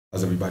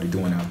How's everybody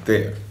doing out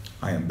there?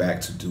 I am back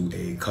to do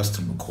a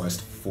custom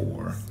request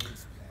for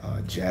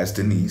Jazz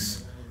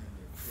Denise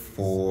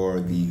for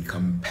the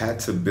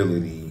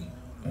compatibility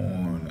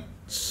on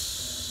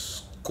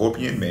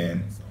Scorpion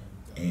Man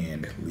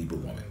and Libra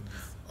Woman.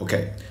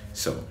 Okay,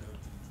 so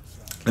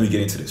let me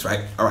get into this,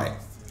 right? All right,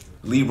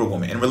 Libra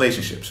Woman in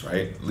relationships,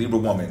 right? Libra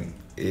Woman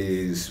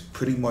is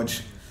pretty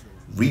much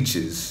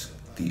reaches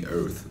the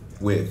earth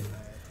with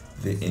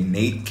the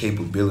innate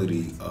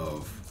capability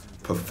of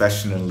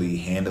professionally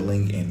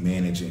handling and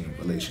managing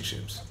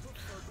relationships.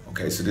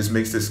 Okay, so this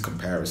makes this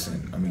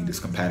this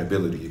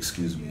compatibility,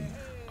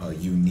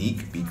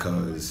 unique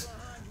because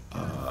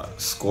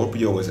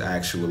Scorpio is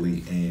actually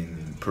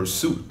in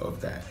pursuit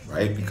of that,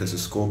 right? Because a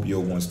Scorpio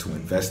wants to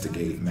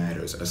investigate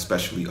matters,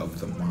 especially of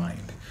the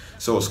mind.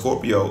 So a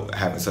Scorpio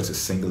having such a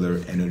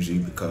singular energy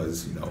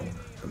because,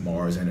 the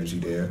Mars energy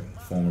there,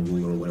 former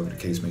ruler or whatever the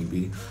case may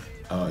be,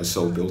 is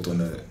so built on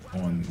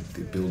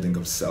the building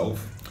of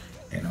self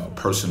and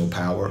personal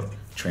power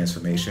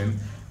transformation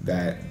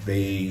that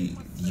they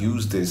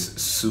use this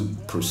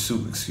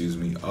pursuit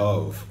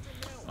of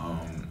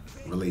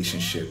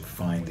relationship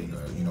finding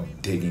or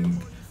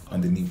digging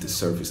underneath the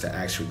surface to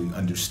actually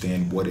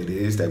understand what it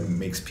is that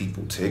makes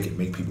people tick and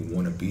make people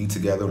want to be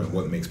together and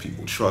what makes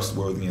people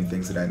trustworthy and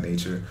things of that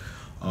nature.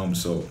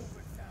 So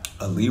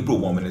a Libra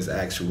woman is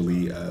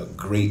actually a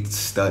great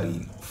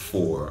study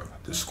for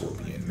the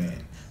Scorpion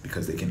man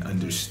because they can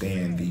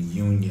understand the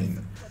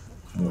union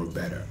more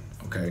better.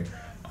 Okay,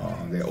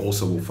 they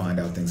also will find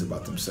out things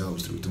about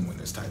themselves through doing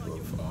this type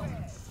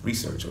of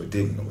research or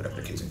digging or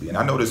whatever the case may be. And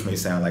I know this may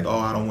sound like, oh,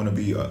 I don't want to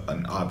be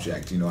an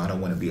object, I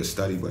don't want to be a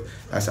study, but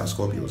that's how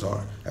Scorpios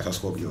are. That's how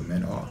Scorpio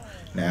men are.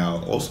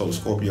 Now, also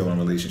Scorpio in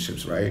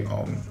relationships, right?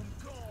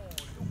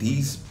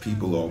 These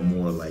people are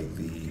more like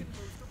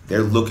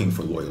they're looking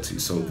for loyalty.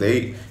 So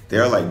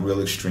they're like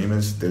real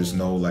extremists. There's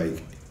no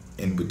like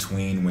in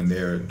between when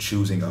they're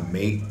choosing a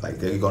mate. Like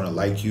they're going to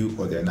like you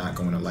or they're not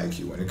going to like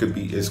you, and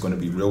it's going to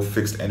be real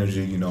fixed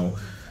energy.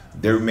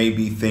 There may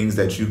be things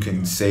that you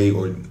can say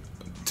or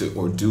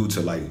do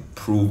to like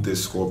prove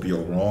this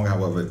Scorpio wrong.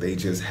 However, they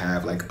just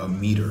have like a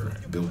meter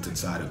built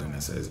inside of them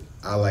that says,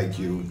 I like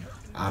you,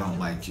 I don't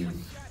like you,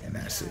 and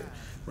that's it,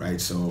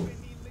 right? So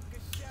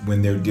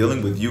when they're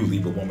dealing with you,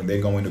 Libra woman,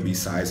 they're going to be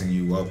sizing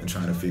you up and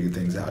trying to figure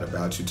things out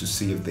about you to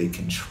see if they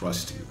can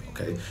trust you,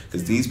 okay?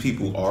 Because these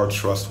people are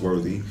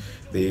trustworthy.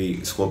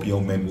 Scorpio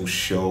men will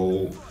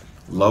show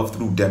love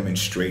through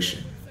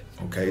demonstration,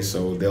 okay?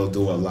 So they'll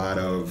do a lot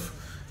of,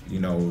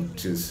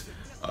 just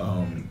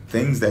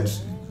things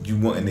that you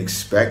wouldn't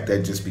expect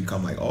that just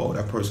become like, oh,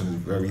 that person is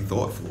very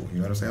thoughtful. You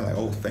know what I'm saying? Like,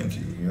 oh, thank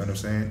you. You know what I'm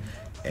saying?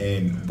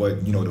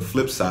 But the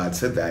flip side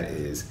to that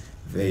is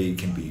they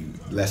can be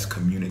less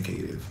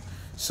communicative.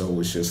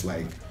 So it's just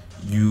like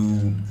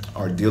you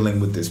are dealing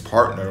with this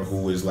partner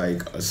who is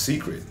like a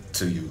secret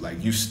to you.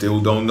 Like you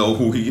still don't know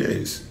who he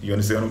is. You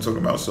understand what I'm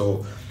talking about?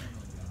 So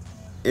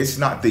it's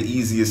not the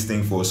easiest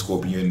thing for a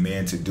Scorpion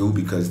man to do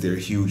because they're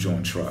huge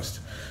on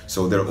trust.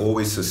 So they're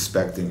always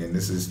suspecting, and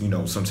this is,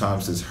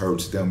 sometimes this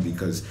hurts them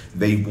because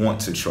they want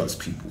to trust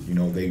people.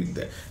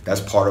 That's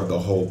part of the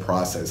whole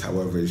process.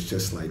 However, it's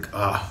just like,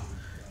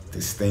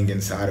 this thing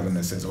inside of them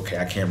that says, okay,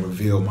 I can't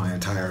reveal my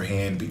entire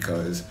hand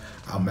because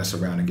I'll mess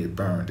around and get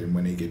burned. And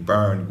when they get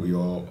burned, we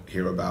all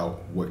hear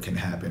about what can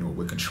happen or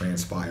what can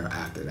transpire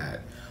after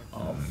that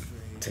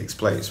takes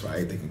place,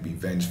 right? They can be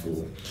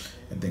vengeful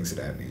and things of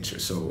that nature.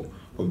 So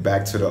we're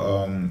back to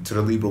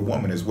the Libra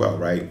woman as well,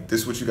 right? This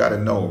is what you got to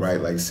know,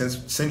 right? Like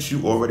since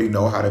you already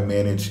know how to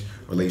manage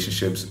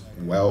relationships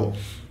well,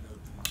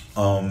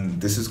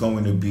 this is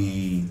going to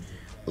be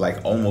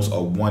like almost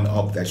a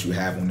one-up that you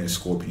have on this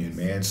Scorpion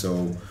man.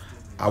 So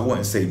I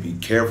wouldn't say be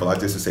careful. I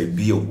just would say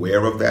be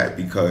aware of that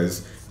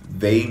because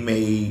they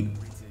may,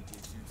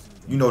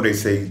 they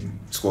say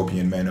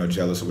Scorpion men are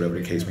jealous or whatever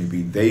the case may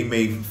be. They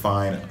may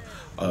find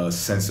a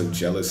sense of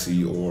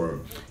jealousy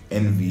or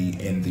envy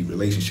in the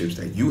relationships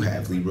that you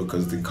have, Libra,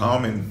 because the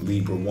common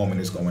Libra woman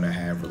is going to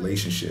have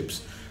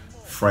relationships,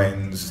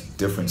 friends,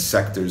 different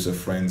sectors of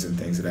friends and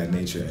things of that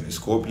nature. And the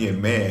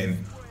Scorpion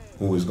man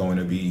who is going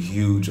to be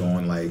huge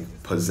on like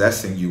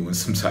possessing you in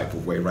some type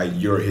of way, right?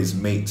 You're his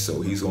mate,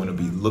 so he's going to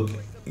be looking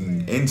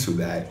into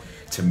that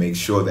to make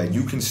sure that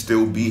you can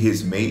still be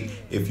his mate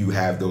if you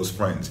have those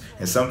friends.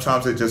 And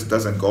sometimes it just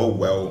doesn't go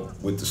well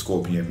with the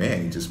Scorpion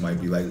man. He just might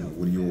be like,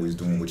 what are you always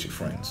doing with your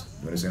friends?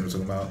 You understand what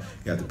I'm talking about?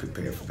 You have to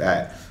prepare for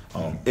that,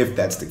 if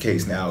that's the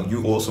case. Now,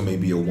 you also may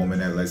be a woman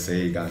that, let's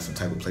say, got some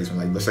type of placement,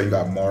 like let's say you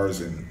got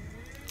Mars in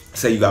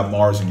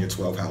your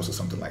 12th house or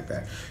something like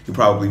that. You'll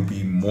probably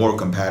be more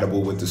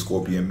compatible with the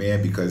Scorpion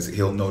man because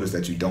he'll notice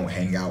that you don't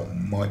hang out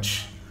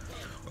much.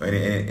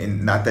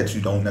 And not that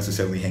you don't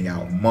necessarily hang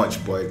out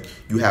much, but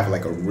you have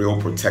like a real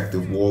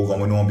protective wall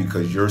going on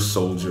because your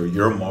soldier,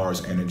 your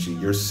Mars energy,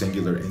 your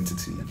singular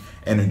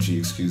energy,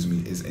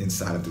 is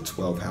inside of the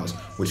 12th house,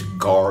 which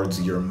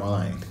guards your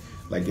mind.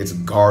 Like it's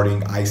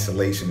guarding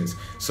isolation.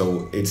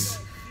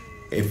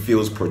 It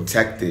feels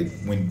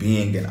protected when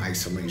being in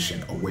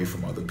isolation away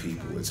from other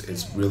people.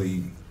 It's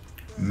really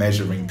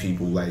measuring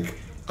people like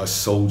a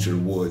soldier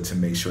would to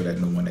make sure that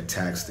no one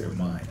attacks their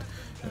mind.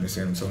 You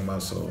understand what I'm talking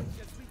about? So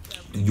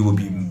you would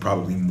be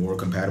probably more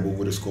compatible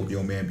with a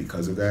Scorpio man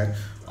because of that.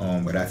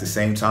 But at the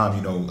same time,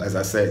 you know, as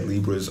I said,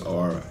 Libras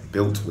are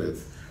built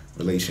with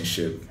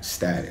relationship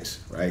status,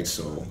 right?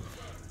 So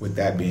with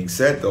that being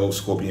said, though,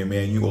 Scorpio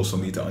man, you also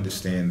need to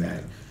understand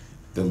that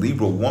the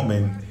Libra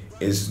woman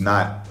is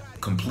not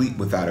complete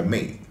without a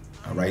mate.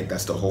 All right,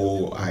 that's the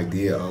whole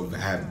idea of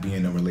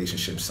being a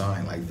relationship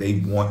sign. Like, they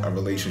want a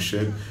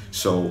relationship.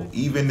 So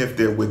even if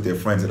they're with their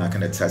friends, and I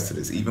can attest to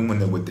this, even when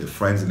they're with their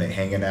friends and they're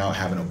hanging out,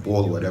 having a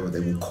ball or whatever, they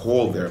will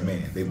call their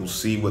man. They will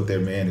see what their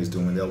man is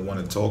doing. They'll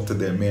want to talk to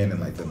their man in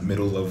like the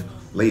middle of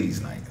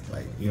ladies' night.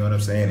 Like, you know what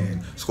I'm saying?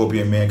 And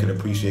Scorpio man can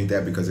appreciate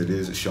that because it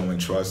is showing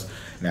trust.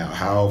 Now,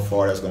 how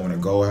far that's going to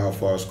go, how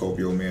far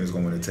Scorpio man is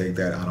going to take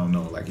that, I don't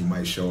know. Like, he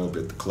might show up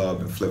at the club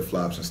in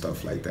flip-flops and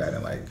stuff like that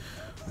and like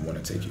want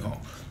to take you home.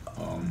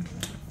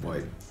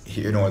 But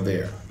here nor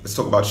there, let's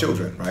talk about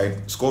children, right?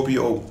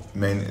 Scorpio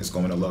men is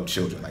going to love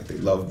children. Like, they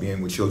love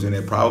being with children.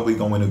 They're probably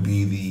going to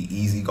be the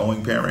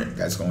easygoing parent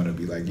that's going to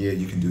be like, yeah,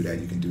 you can do that,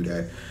 you can do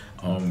that,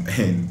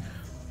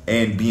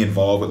 and be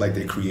involved with like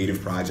their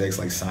creative projects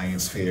like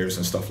science fairs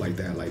and stuff like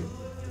that. Like,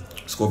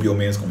 Scorpio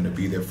man is going to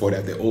be there for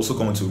that. They're also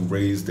going to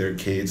raise their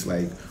kids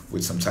like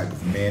with some type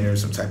of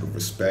manners, some type of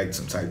respect,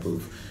 some type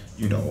of,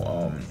 you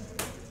know,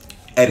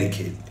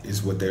 etiquette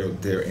is what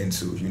they're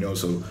into, you know.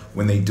 So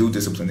when they do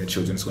discipline their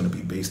children, it's going to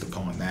be based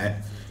upon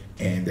that,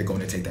 and they're going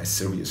to take that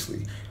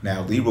seriously.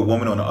 Now, Libra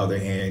woman, on the other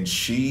hand,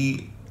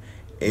 she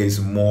is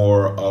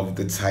more of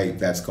the type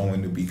that's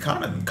going to be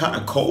kind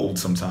of cold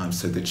sometimes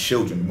to the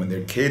children when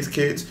they're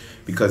kids,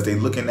 because they're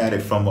looking at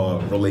it from a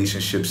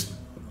relationships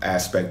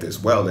aspect as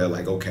well. They're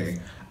like, okay,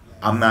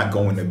 I'm not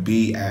going to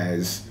be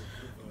as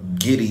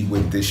giddy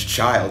with this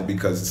child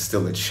because it's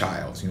still a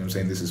child. You know what I'm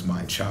saying? This is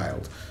my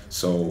child.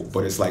 So,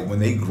 but it's like when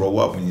they grow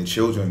up, when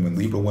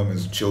Libra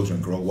women's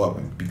children grow up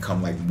and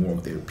become like more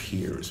of their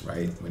peers,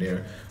 right? When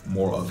they're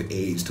more of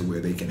age to where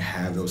they can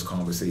have those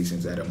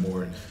conversations at a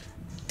more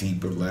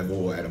deeper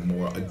level, at a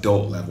more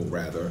adult level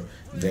rather,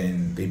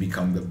 then they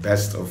become the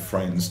best of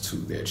friends to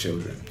their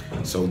children.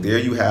 So there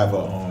you have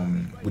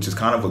which is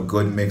kind of a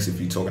good mix if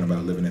you're talking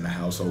about living in a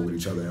household with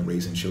each other and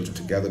raising children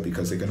together,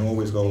 because they can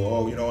always go,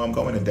 oh, you know, I'm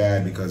going to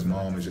dad because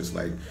mom is just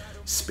like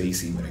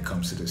spacey when it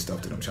comes to the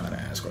stuff that I'm trying to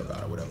ask her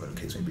about or whatever the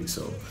case may be.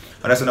 So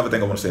that's another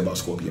thing I want to say about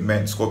Scorpion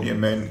men. Scorpion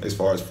men, as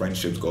far as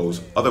friendships goes,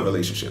 other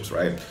relationships,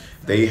 right?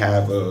 They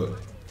have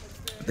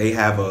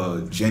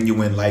a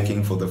genuine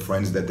liking for the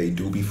friends that they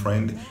do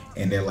befriend,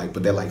 and they're like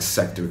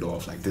sectored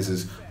off. Like, this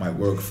is my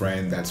work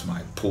friend, that's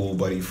my pool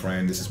buddy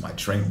friend, this is my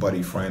drink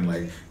buddy friend.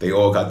 Like, they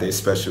all got their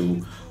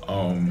special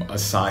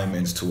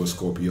assignments to a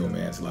Scorpio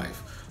man's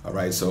life. All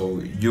right,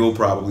 so you'll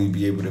probably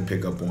be able to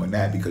pick up on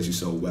that because you're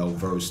so well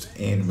versed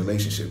in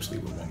relationships,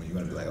 Libra woman. You're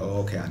gonna be like,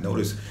 oh, okay, I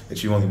noticed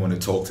that you only want to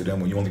talk to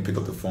them, or you only pick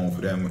up the phone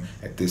for them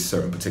at this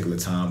certain particular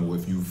time, or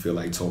if you feel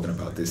like talking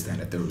about this, that,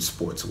 and the third,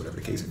 sports, or whatever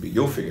the case may be.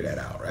 You'll figure that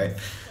out, right?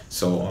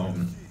 So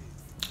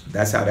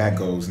that's how that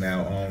goes.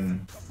 Now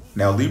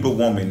Libra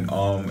woman,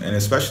 and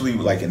especially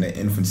like in the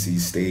infancy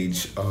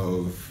stage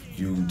of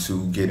you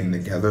two getting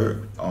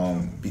together,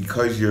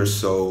 because you're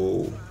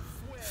so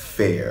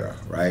fair,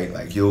 right?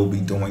 Like, you'll be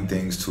doing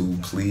things to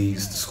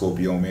please the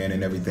Scorpio man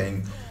and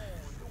everything.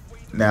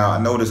 Now, I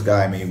know this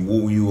guy may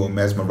woo you or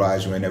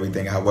mesmerize you and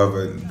everything.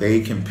 However,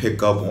 they can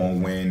pick up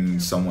on when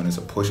someone is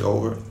a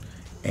pushover.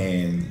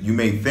 And you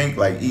may think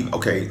like,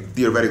 okay,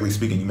 theoretically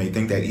speaking, you may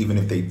think that even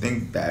if they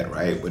think that,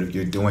 right? But if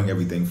you're doing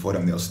everything for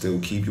them, they'll still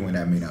keep you, and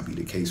that may not be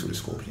the case with a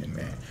Scorpion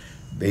man.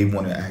 They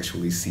want to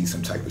actually see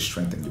some type of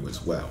strength in you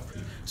as well.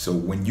 So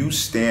when you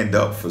stand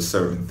up for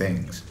certain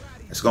things,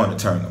 it's going to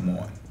turn them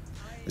on.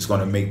 It's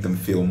going to make them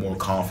feel more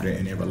confident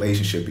in their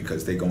relationship,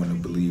 because they're going to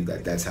believe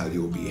that that's how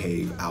you'll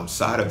behave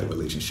outside of the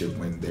relationship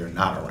when they're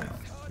not around.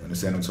 You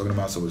understand what I'm talking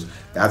about? So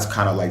that's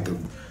kind of like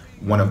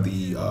one of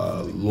the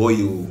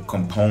loyal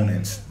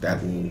components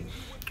that will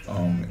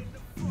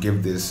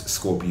give this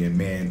Scorpion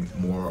man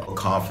more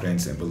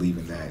confidence and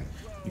believing that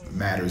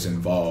matters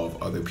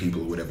involve other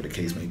people, or whatever the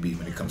case may be,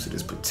 when it comes to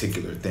this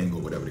particular thing or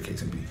whatever the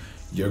case may be.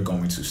 You're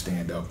going to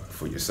stand up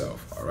for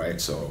yourself, all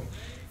right? So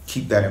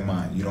keep that in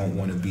mind. You don't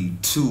want to be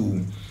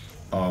too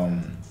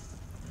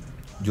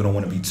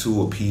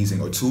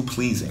appeasing or too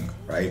pleasing,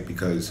 right?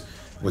 Because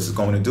what it's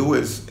going to do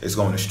is it's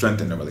going to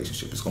strengthen the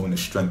relationship. It's going to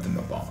strengthen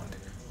the bond,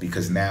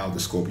 because now the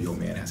Scorpio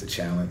man has a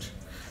challenge.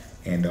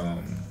 And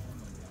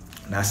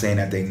not saying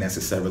that they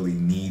necessarily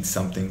need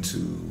something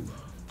to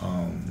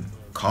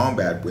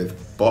combat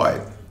with,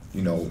 but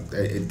you know,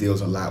 it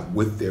deals a lot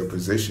with their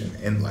position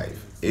in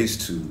life,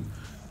 is to,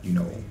 you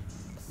know,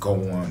 go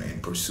on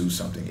and pursue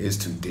something, is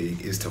to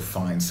dig, is to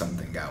find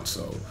something out.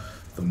 So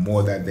the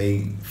more that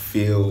they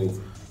feel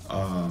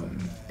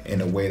in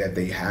a way that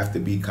they have to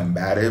be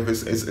combative,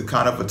 it's a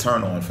kind of a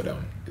turn on for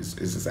them, is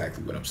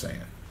exactly what I'm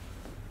saying.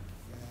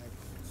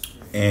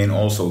 And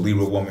also,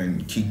 Libra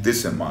woman, keep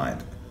this in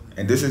mind.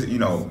 And this is, you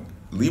know,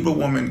 Libra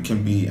woman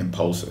can be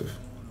impulsive.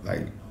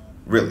 Like,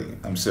 Really,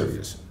 I'm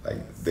serious.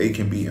 Like, they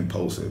can be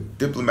impulsive,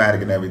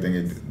 diplomatic and everything.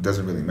 It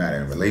doesn't really matter.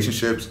 In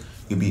relationships,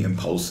 you be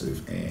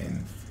impulsive,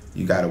 and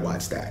you gotta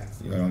watch that.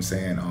 You know what I'm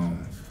saying?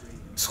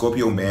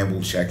 Scorpio man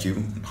will check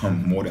you,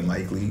 more than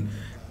likely.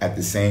 At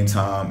the same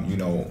time, you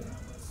know,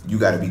 you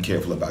got to be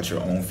careful about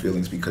your own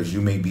feelings, because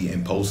you may be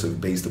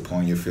impulsive based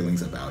upon your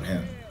feelings about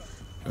him.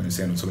 You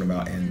understand what I'm talking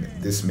about? And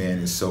this man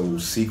is so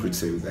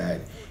secretive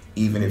that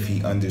even if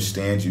he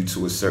understands you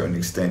to a certain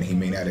extent, he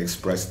may not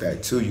express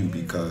that to you,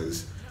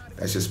 because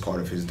that's just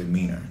part of his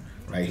demeanor,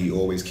 right? He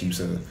always keeps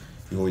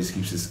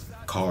his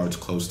cards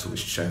close to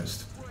his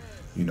chest,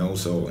 you know.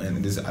 So,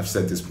 and this, I've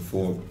said this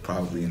before,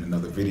 probably in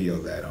another video,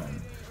 that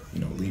you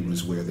know,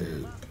 Libras wear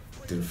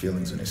their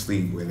feelings on their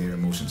sleeve, wear their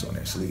emotions on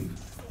their sleeve,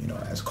 you know,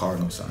 as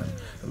cardinal sign.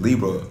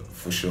 Libra,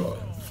 for sure,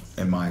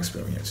 in my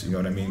experience, you know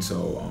what I mean?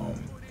 So,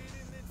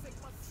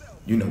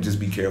 you know, just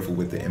be careful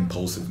with the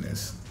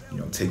impulsiveness. You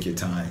know, take your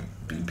time,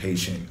 be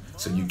patient,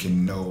 so you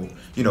can know,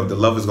 you know, the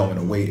love is going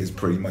to wait is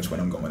pretty much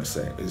what I'm going to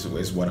say,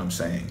 is what I'm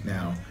saying.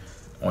 Now,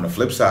 on the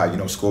flip side, you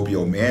know,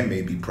 Scorpio man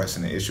may be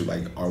pressing the issue,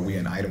 like, are we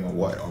an item or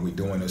what? Are we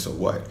doing this or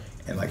what?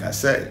 And like I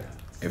said,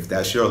 if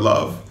that's your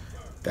love,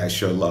 that's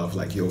your love.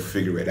 Like, you'll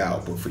figure it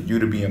out. But for you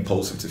to be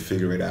impulsive to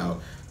figure it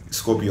out,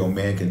 Scorpio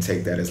man can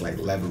take that as like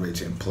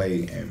leverage and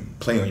play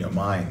on your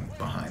mind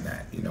behind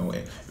that. You know,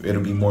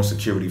 it'll be more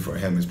security for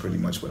him, is pretty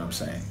much what I'm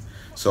saying.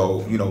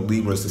 So, you know,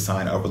 Libra is the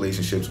sign of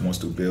relationships, wants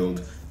to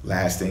build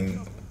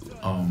lasting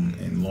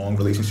and long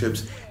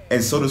relationships.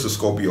 And so does a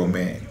Scorpio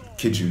man,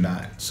 kid you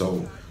not.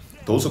 So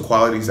those are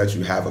qualities that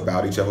you have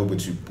about each other,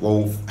 but you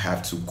both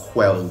have to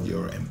quell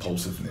your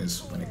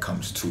impulsiveness when it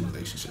comes to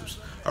relationships.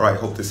 All right,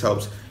 hope this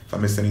helps. If I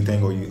missed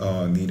anything, or you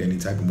need any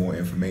type of more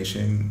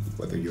information,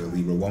 whether you're a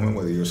Libra woman,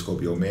 whether you're a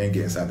Scorpio man,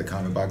 get inside the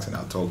comment box and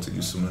I'll talk to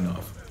you soon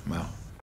enough. I'm out.